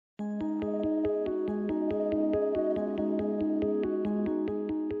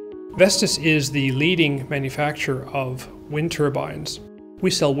Vestas is the leading manufacturer of wind turbines.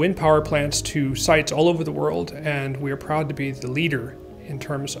 We sell wind power plants to sites all over the world, and we are proud to be the leader in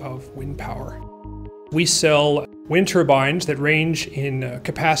terms of wind power. We sell wind turbines that range in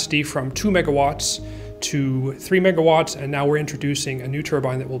capacity from 2 megawatts to 3 megawatts, and now we're introducing a new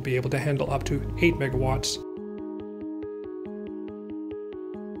turbine that will be able to handle up to 8 megawatts.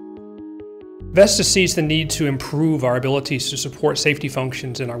 Vestas sees the need to improve our abilities to support safety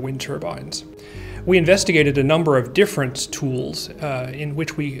functions in our wind turbines. We investigated a number of different tools in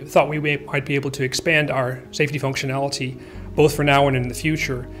which we thought we might be able to expand our safety functionality, both for now and in the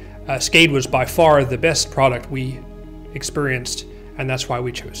future. SCADE was by far the best product we experienced, and that's why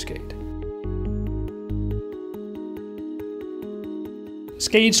we chose SCADE.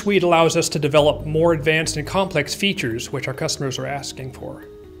 SCADE Suite allows us to develop more advanced and complex features which our customers are asking for.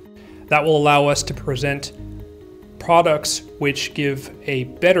 That will allow us to present products which give a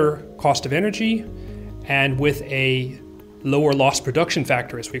better cost of energy and with a lower loss production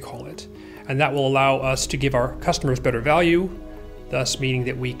factor, as we call it. And that will allow us to give our customers better value, thus meaning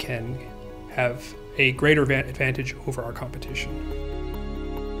that we can have a greater advantage over our competition.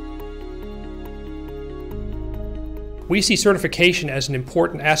 We see certification as an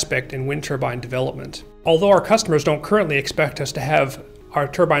important aspect in wind turbine development. Although our customers don't currently expect us to have our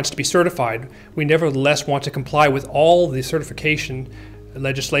turbines to be certified, we nevertheless want to comply with all the certification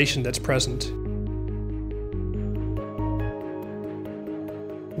legislation that's present.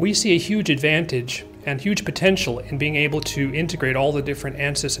 We see a huge advantage and huge potential in being able to integrate all the different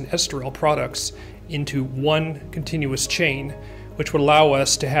Ansys and STRL products into one continuous chain, which would allow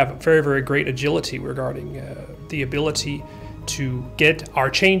us to have very, very great agility regarding the ability to get our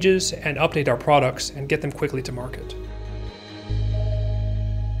changes and update our products and get them quickly to market.